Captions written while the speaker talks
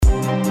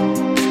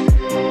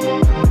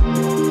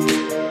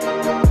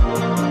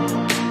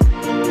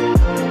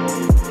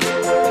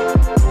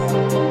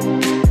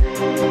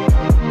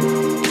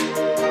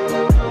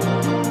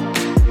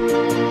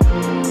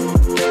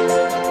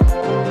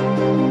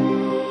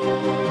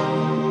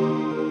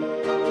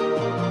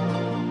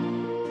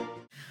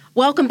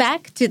Welcome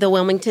back to the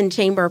Wilmington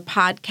Chamber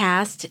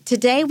podcast.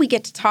 Today we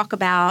get to talk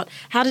about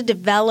how to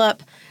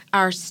develop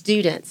our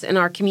students in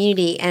our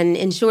community and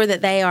ensure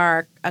that they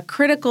are a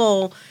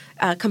critical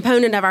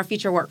component of our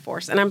future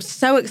workforce. And I'm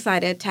so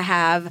excited to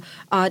have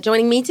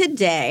joining me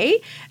today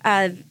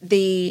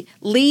the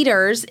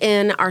leaders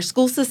in our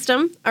school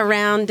system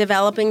around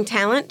developing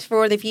talent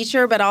for the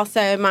future, but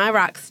also my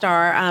rock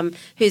star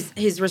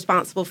who's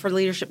responsible for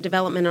leadership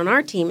development on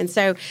our team. And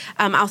so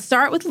I'll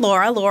start with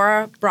Laura.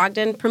 Laura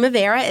Brogdon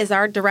Primavera is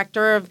our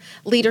Director of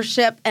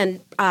Leadership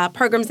and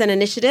Programs and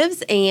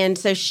Initiatives. And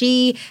so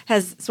she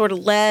has sort of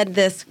led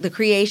the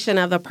creation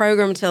of a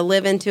program to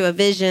live into a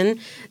vision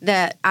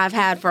that I've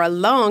had for a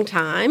long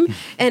time.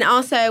 And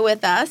also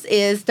with us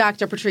is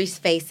Dr. Patrice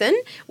Faison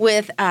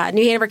with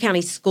New Hanover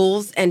County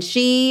Schools. And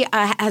she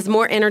has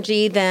more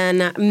energy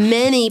than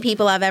many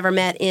people I've ever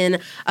met in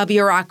a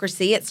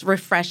bureaucracy. It's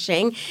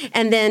refreshing.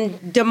 And then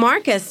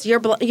Demarcus,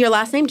 your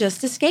last name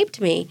just escaped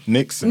me.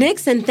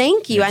 Nixon,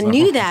 thank you. I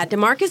knew that.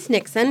 Demarcus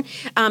Nixon,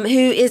 who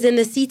is in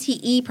the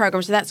CTE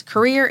program. So that's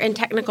Career and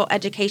Technical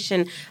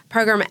Education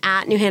program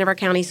at New Hanover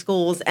County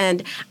Schools.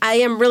 And I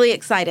am really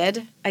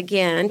excited,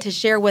 again, to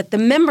share with the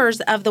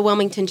members of the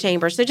Wilmington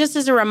Chamber. So just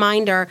as a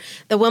reminder,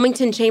 the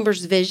Wilmington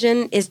Chamber's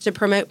vision is to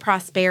promote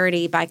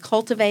prosperity by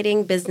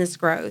cultivating business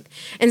growth.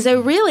 And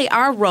so really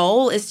our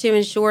role is to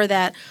ensure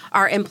that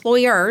our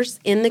employers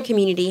in the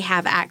community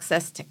have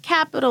access to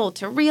capital,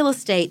 to real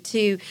estate,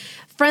 to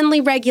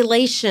friendly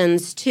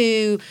regulations,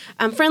 to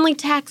friendly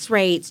tax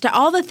rates, to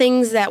all the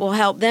things that will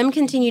help them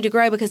continue to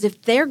grow. Because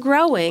if they're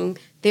growing,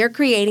 they're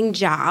creating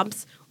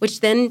jobs,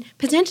 which then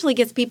potentially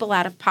gets people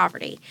out of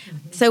poverty.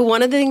 Mm-hmm. So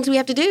one of the things we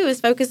have to do is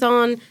focus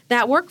on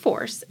that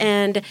workforce.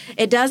 And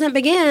it doesn't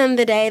begin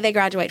the day they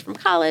graduate from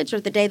college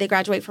or the day they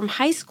graduate from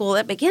high school.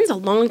 It begins a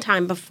long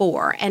time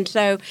before. And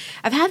so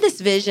I've had this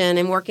vision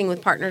in working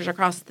with partners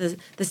across the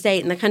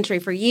state and the country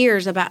for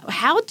years about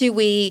how do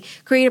we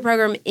create a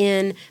program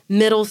in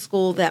middle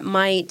school that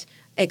might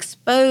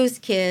expose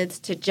kids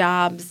to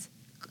jobs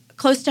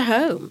close to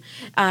home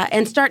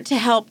and start to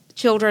help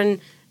children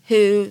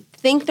who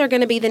think they're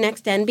going to be the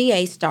next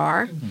NBA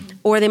star, mm-hmm.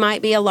 or they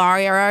might be a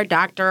lawyer or a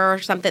doctor or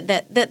something,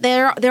 that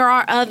there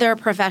are other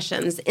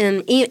professions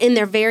in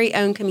their very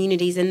own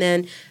communities, and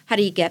then how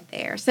do you get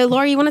there? So,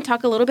 Laura, you want to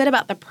talk a little bit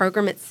about the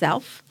program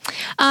itself?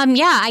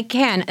 Yeah, I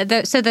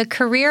can. So the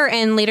Career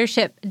and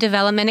Leadership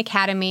Development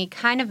Academy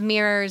kind of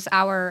mirrors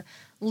our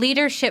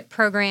leadership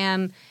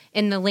program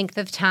in the length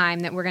of time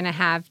that we're going to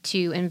have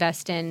to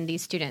invest in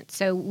these students.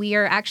 So we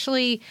are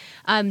actually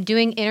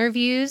doing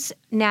interviews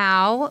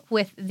now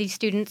with these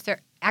students.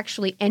 They're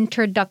actually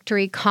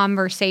introductory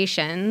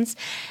conversations.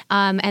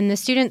 And the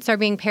students are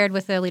being paired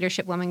with the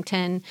Leadership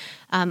Wilmington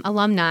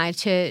alumni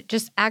to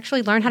just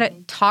actually learn how to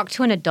talk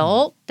to an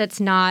adult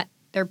that's not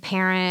their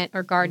parent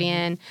or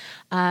guardian,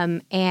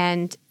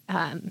 and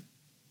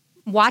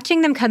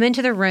watching them come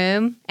into the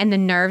room and the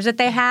nerves that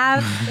they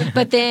have,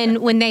 but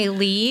then when they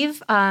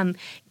leave,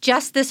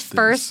 just this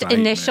first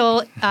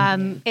initial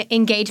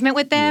engagement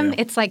with them,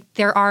 it's like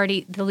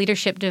the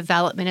leadership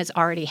development is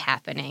already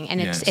happening, and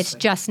it's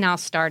just now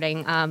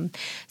starting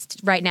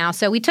right now.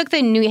 So we took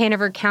the New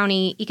Hanover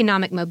County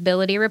Economic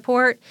Mobility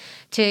Report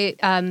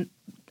to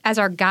as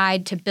our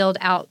guide to build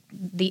out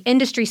the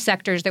industry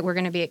sectors that we're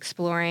going to be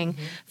exploring,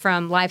 mm-hmm.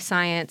 from life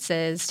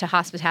sciences to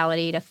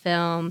hospitality to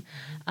film,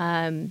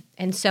 and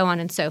so on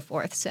and so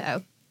forth.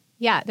 So,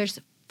 yeah, there's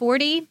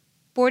 40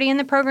 in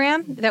the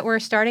program that we're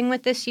starting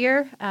with this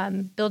year,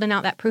 building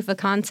out that proof of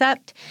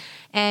concept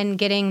and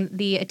getting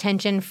the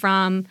attention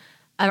from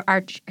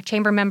our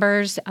chamber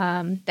members,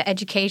 the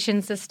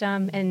education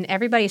system, and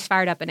everybody's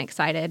fired up and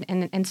excited,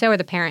 and so are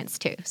the parents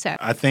too. So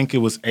I think it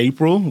was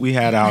April. We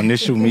had our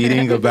initial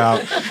meeting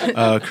about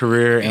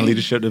Career and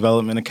Leadership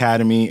Development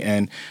Academy,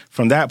 and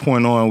from that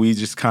point on, we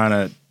just kind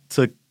of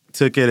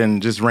took it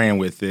and just ran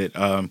with it.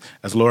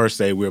 As Laura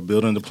said, we're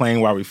building the plane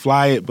while we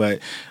fly it,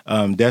 but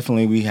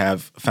definitely we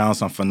have found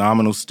some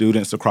phenomenal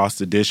students across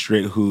the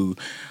district who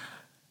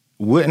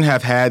wouldn't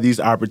have had these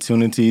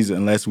opportunities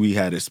unless we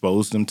had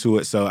exposed them to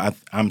it. So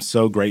I'm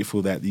so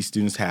grateful that these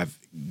students have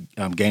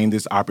gained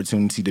this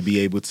opportunity to be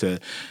able to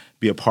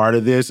be a part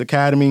of this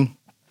academy.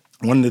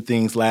 One of the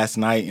things last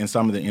night in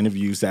some of the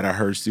interviews that I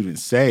heard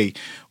students say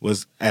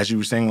was, as you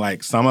were saying,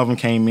 like some of them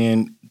came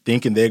in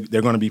thinking they're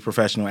going to be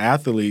professional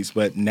athletes,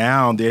 but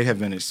now they have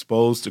been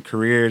exposed to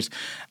careers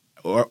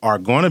or are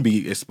going to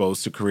be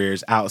exposed to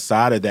careers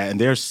outside of that, and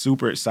they're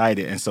super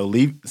excited. And so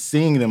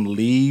seeing them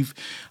leave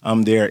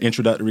their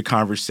introductory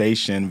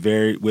conversation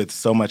with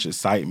so much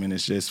excitement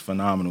is just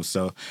phenomenal.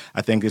 So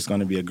I think it's going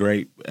to be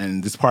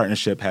and this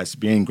partnership has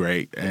been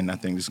great, and I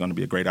think it's going to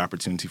be a great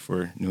opportunity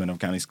for New Hanover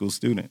County School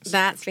students.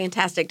 That's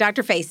fantastic.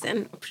 Dr.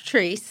 Faison,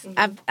 Patrice,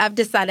 mm-hmm. I've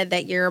decided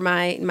that you're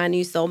my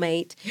new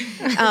soulmate.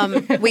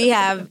 We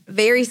have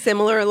very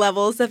similar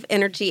levels of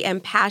energy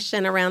and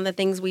passion around the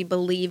things we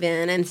believe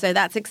in, and so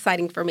that's exciting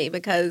for me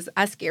because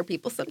I scare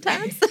people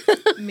sometimes.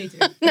 Me too.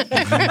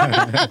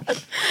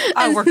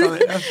 I'll work on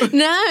it.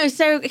 No,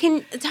 so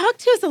can talk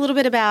to us a little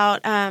bit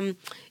about,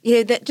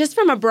 that just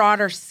from a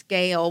broader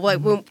scale,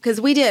 because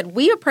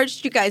we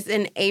approached you guys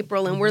in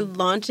April and we're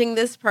launching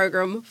this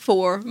program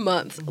 4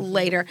 months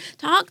later.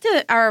 Talk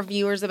to our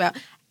viewers about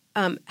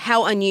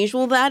how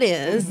unusual that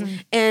is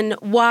and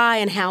why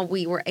and how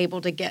we were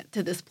able to get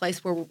to this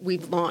place where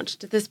we've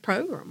launched this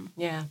program.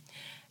 Yeah.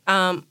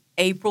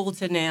 April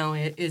to now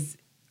is,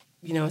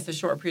 it's a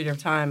short period of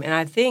time. And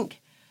I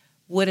think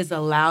what has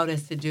allowed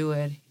us to do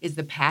it is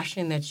the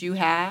passion that you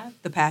have,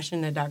 the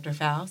passion that Dr.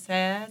 Faust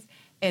has,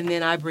 and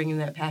then I bring in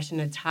that passion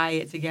to tie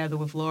it together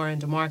with Laura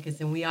and Demarcus,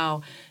 and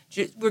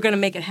we're going to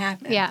make it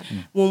happen. Yeah.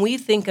 When we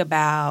think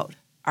about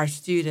our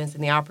students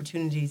and the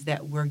opportunities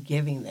that we're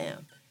giving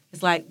them,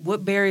 it's like,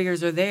 what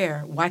barriers are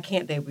there? Why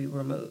can't they be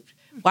removed?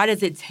 Why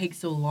does it take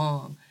so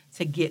long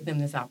to get them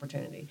this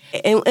opportunity?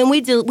 And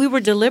we were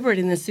deliberate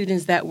in the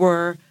students that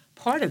were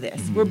part of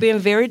this. We're being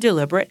very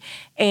deliberate,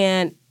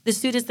 and the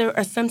students that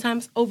are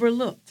sometimes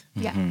overlooked.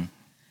 Yeah.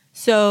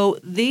 So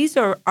these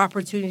are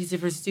opportunities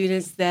for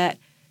students that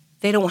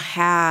they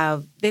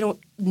don't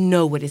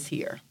know what is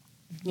here.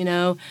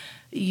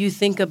 You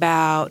think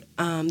about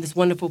this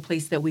wonderful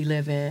place that we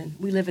live in.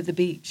 We live at the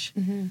beach.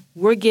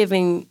 We're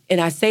giving,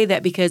 and I say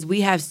that because we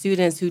have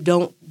students who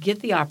don't get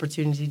the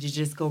opportunity to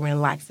just go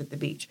relax at the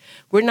beach.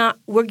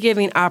 We're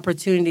giving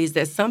opportunities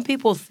that some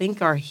people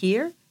think are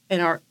here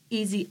and are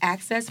easy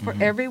access for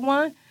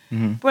everyone,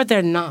 but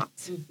they're not.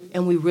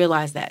 And we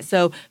realize that.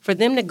 So for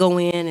them to go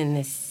in and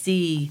to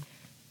see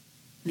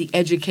the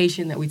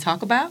education that we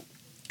talk about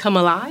come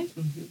alive,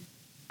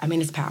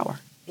 it's power.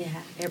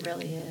 Yeah, it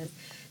really is.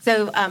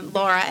 So,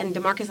 Laura and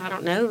Demarcus, I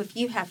don't know if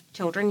you have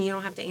children. You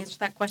don't have to answer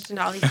that question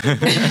to all these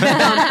people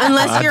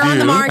unless you're on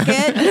the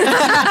market.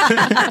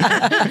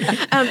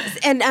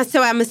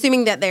 So I'm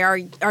assuming that they are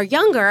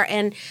younger.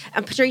 And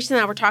Patrice and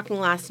I were talking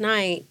last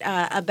night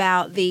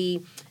about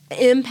the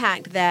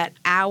impact that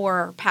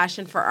our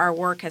passion for our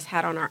work has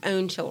had on our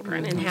own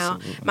children, and how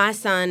my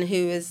son, who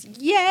is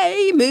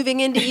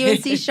moving into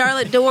UNC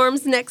Charlotte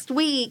dorms next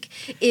week,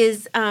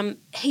 is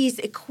he's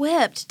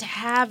equipped to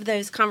have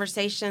those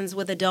conversations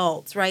with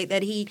adults, right?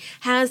 That he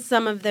has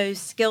some of those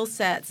skill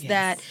sets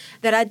that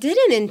I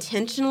didn't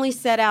intentionally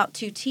set out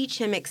to teach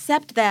him,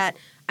 except that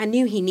I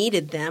knew he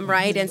needed them,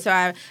 right? And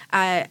so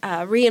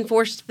I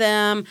reinforced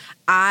them.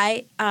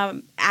 I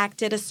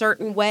acted a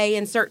certain way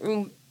in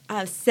certain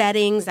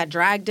settings. I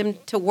dragged him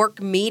to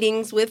work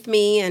meetings with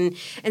me, and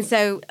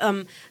so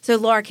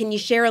Laura, can you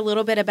share a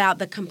little bit about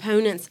the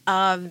components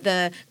of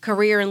the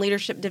Career and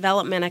Leadership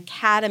Development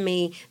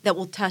Academy that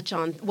will touch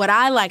on what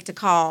I like to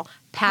call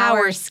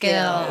power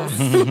skills?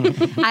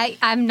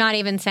 I'm not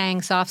even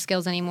saying soft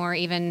skills anymore.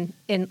 Even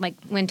in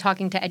when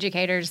talking to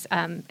educators,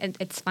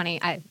 it's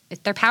funny.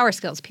 They're power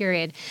skills.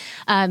 Period.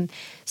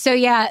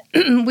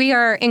 We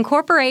are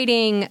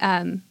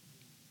incorporating.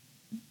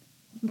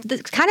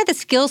 The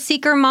skill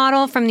seeker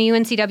model from the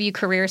UNCW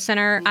Career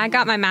Center. I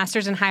got my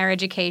master's in higher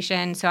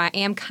education, so I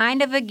am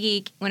kind of a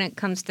geek when it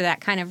comes to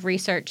that kind of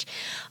research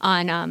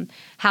on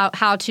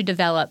how to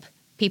develop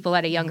people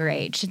at a younger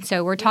age. And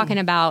so we're talking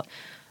about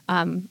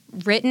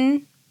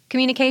written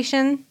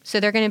communication. So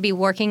they're going to be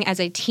working as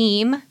a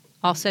team,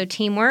 also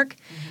teamwork,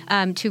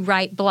 to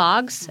write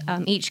blogs.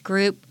 Each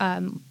group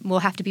will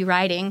have to be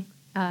writing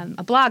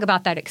a blog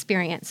about that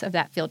experience of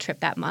that field trip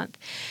that month.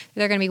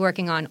 They're going to be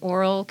working on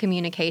oral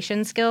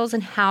communication skills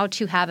and how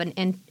to have an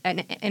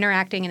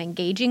interacting and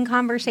engaging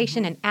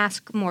conversation and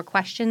ask more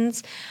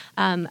questions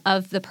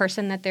of the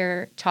person that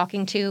they're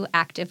talking to,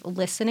 active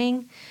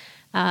listening.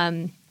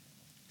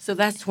 So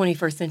that's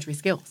 21st century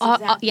skills.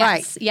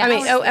 Yes, right.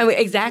 Yes.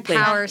 Exactly.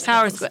 Power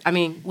skills.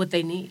 What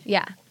they need.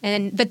 Yeah,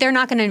 but they're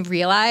not going to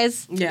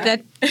realize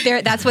that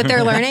that's what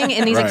they're learning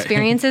in these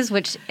experiences,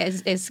 which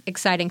is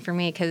exciting for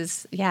me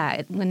because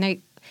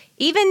when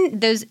even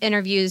those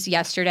interviews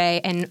yesterday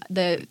and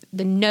the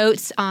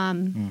notes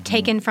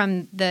taken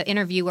from the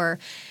interviewer.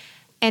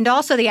 And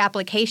also the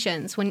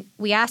applications, when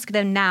we ask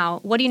them now,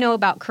 what do you know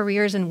about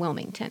careers in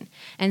Wilmington?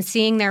 And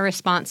seeing their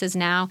responses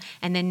now,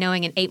 and then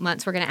knowing in 8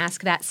 months we're going to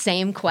ask that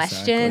same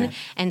question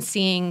and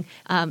seeing,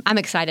 I'm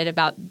excited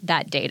about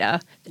that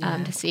data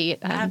to see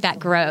that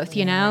growth,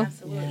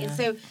 Absolutely. And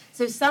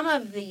so some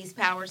of these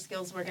power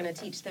skills we're going to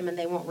teach them and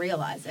they won't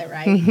realize it,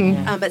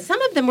 right? But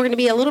some of them we're going to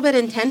be a little bit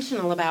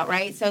intentional about,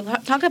 right? So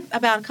talk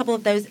about a couple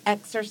of those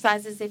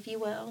exercises, if you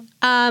will.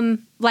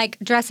 Like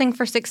dressing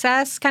for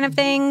success kind of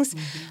things,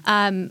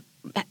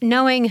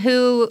 knowing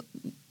who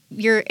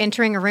you're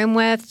entering a room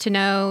with to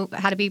know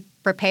how to be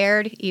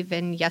prepared.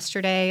 Even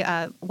yesterday,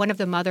 one of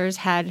the mothers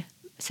had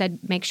said,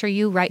 make sure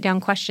you write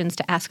down questions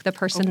to ask the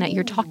person that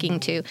you're talking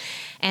to.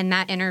 And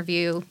that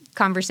interview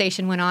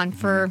conversation went on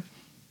for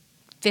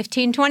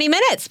 15, 20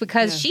 minutes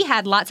because she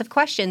had lots of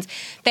questions.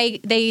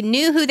 They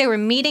knew who they were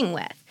meeting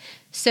with.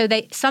 So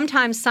they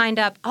sometimes signed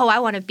up, I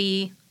want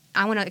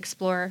to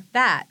explore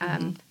that.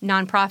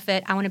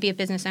 Nonprofit, I want to be a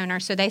business owner.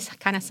 So they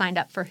kind of signed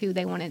up for who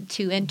they wanted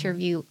to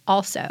interview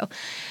also.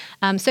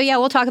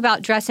 We'll talk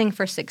about dressing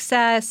for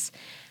success,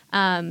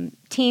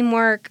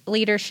 teamwork,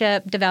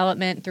 leadership,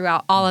 development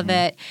throughout all of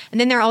it. And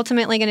then they're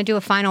ultimately going to do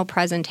a final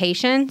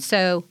presentation.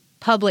 So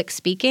public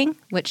speaking,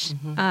 which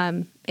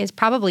is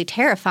probably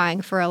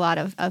terrifying for a lot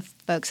of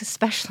folks,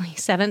 especially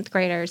seventh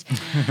graders.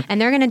 And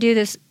they're going to do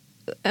this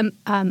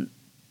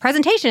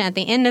presentation at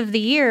the end of the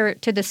year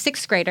to the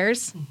sixth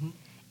graders,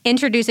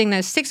 introducing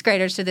those sixth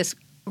graders to this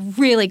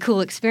really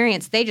cool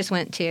experience they just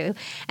went to.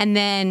 And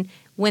then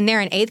when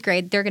they're in eighth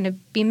grade, they're going to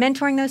be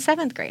mentoring those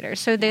seventh graders.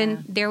 So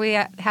then there we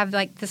have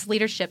like this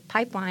leadership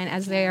pipeline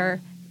as they're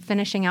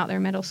finishing out their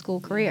middle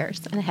school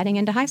careers and heading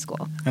into high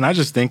school. And I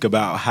just think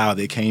about how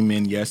they came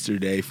in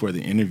yesterday for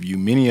the interview.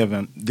 Many of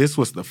them, this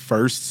was the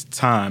first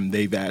time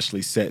they've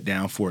actually sat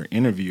down for an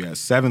interview as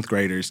seventh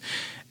graders.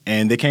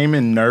 And they came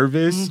in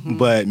nervous,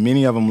 but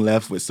many of them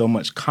left with so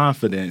much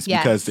confidence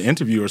because the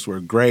interviewers were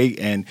great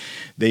and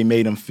they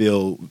made them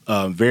feel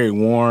very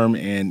warm.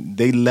 And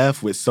they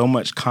left with so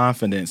much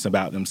confidence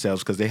about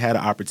themselves because they had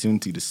an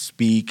opportunity to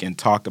speak and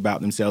talk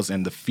about themselves.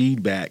 And the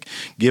feedback,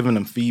 giving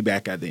them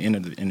feedback at the end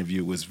of the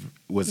interview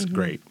was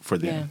great for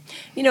them. Yeah.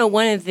 You know,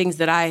 one of the things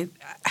that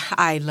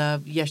I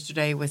loved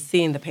yesterday was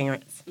seeing the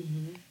parents.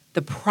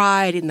 The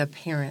pride in the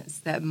parents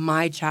that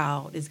my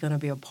child is going to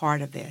be a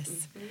part of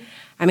this.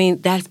 I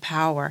mean, that's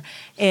power.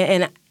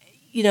 And,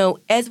 you know,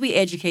 as we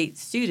educate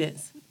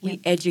students, we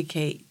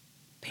educate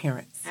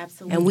parents.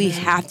 Absolutely. And we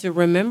have to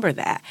remember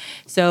that.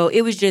 So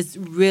it was just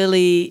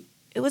really,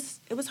 it was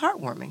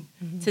heartwarming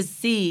to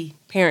see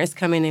parents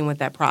coming in with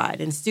that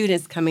pride and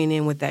students coming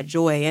in with that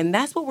joy. And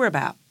that's what we're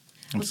about.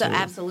 So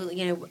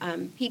absolutely, you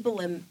know, people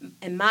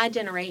in my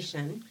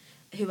generation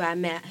who have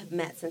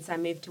met since I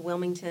moved to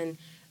Wilmington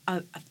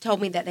have told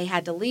me that they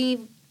had to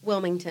leave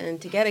Wilmington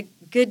to get a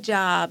good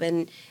job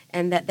and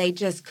that they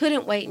just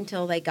couldn't wait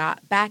until they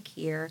got back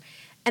here.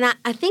 And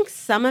I think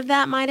some of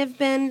that might have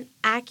been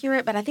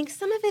accurate, but I think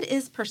some of it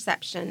is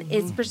perception.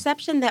 It's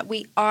perception that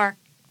we are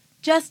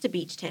just a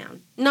beach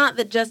town. Not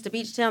that just a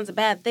beach town's a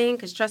bad thing,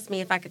 because trust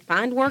me, if I could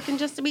find work in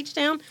just a beach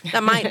town,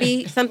 that might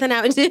be something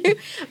I would do.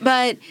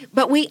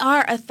 But we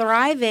are a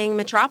thriving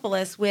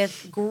metropolis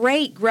with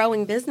great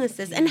growing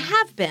businesses and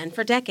have been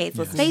for decades,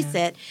 let's face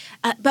it.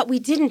 But we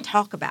didn't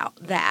talk about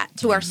that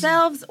to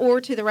ourselves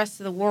or to the rest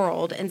of the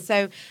world. And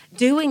so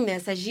doing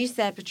this, as you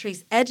said,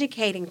 Patrice,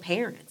 educating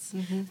parents,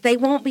 they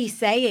won't be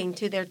saying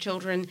to their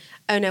children,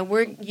 oh, no,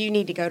 you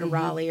need to go to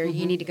Raleigh or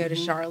you need to go to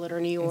Charlotte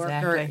or New York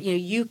or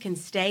you can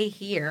stay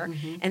here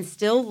and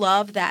still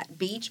love that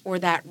beach or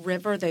that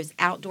river, those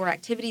outdoor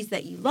activities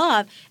that you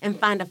love, and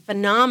find a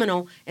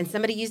phenomenal, and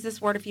somebody used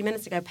this word a few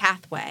minutes ago,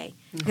 pathway.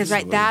 Because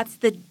that's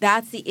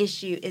the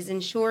issue, is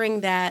ensuring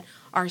that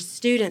our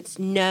students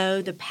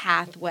know the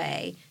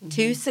pathway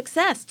to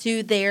success,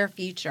 to their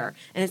future,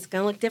 and it's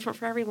going to look different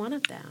for every one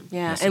of them.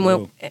 Yeah, and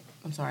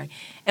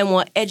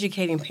when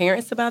educating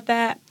parents about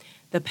that,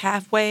 the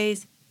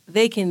pathways,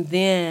 they can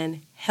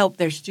then help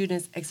their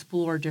students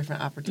explore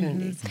different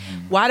opportunities.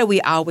 Why do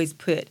we always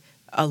put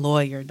a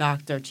lawyer,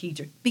 doctor,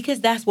 teacher?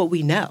 Because that's what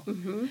we know.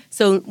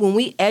 So when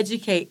we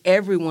educate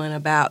everyone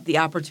about the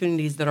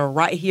opportunities that are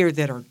right here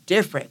that are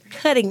different,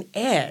 cutting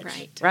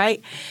edge,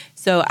 right?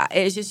 So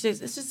it's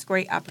just a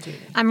great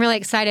opportunity. I'm really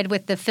excited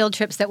with the field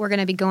trips that we're going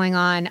to be going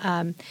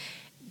on.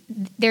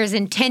 There's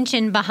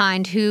intention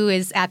behind who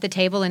is at the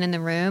table and in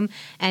the room,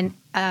 and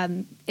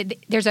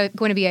there's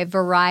going to be a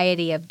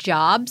variety of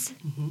jobs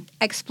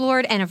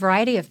explored and a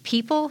variety of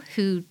people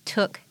who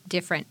took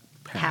different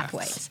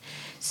pathways.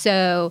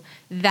 So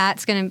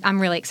that's I'm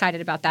really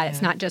excited about that. Yeah.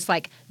 It's not just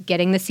like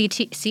getting the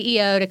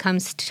CEO to come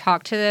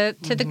talk to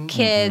the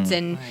kids,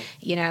 and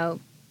you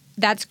know,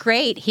 that's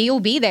great. He'll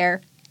be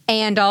there,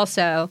 and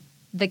also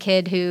the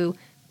kid who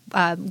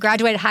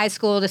graduated high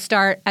school to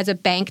start as a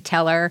bank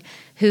teller,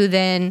 who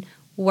then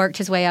worked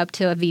his way up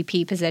to a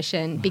VP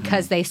position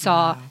because they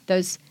saw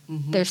those.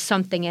 There's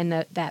something in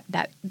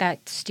that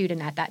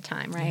student at that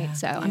time, right? Yeah.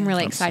 So I'm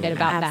really excited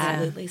about that.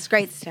 Absolutely, it's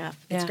great stuff.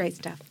 It's great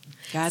stuff.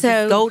 Guys,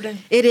 it's golden.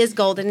 It is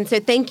golden. And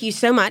so thank you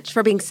so much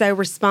for being so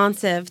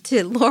responsive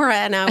to Laura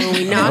and I when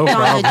we knocked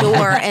on the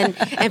door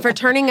and for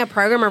turning a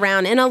program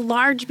around in a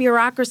large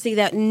bureaucracy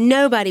that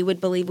nobody would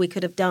believe we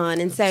could have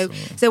done. And so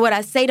what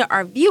I say to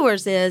our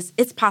viewers is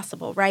it's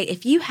possible, right?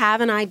 If you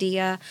have an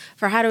idea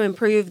for how to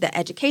improve the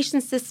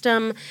education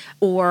system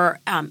or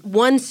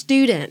one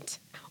student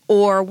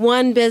or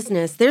one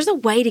business, there's a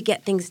way to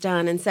get things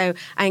done. And so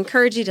I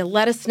encourage you to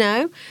let us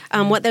know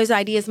what those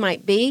ideas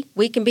might be.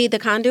 We can be the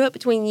conduit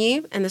between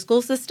you and the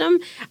school system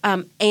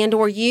and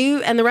or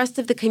you and the rest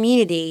of the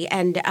community.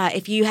 And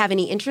if you have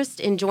any interest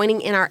in joining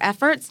in our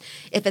efforts,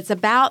 if it's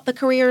about the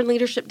Career and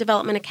Leadership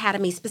Development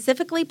Academy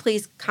specifically,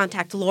 please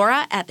contact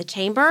Laura at the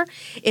Chamber.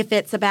 If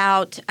it's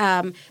about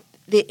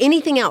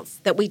anything else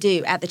that we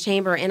do at the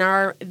Chamber in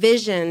our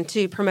vision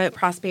to promote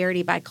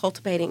prosperity by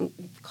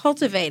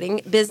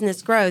cultivating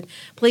business growth,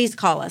 please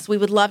call us. We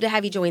would love to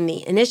have you join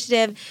the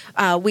initiative.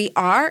 We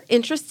are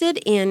interested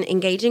in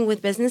engaging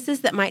with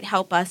businesses that might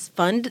help us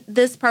fund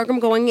this program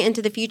going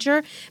into the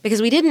future,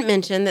 because we didn't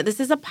mention that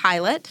this is a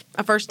pilot,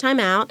 a first time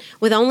out,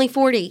 with only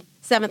 40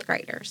 seventh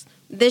graders.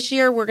 This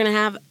year, we're going to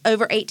have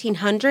over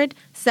 1,800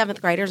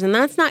 seventh graders, and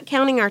that's not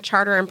counting our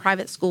charter and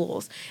private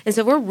schools. And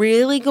so we're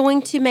really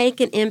going to make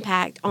an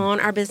impact on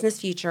our business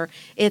future.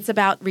 It's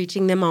about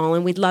reaching them all,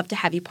 and we'd love to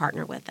have you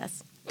partner with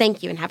us.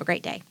 Thank you, and have a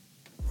great day.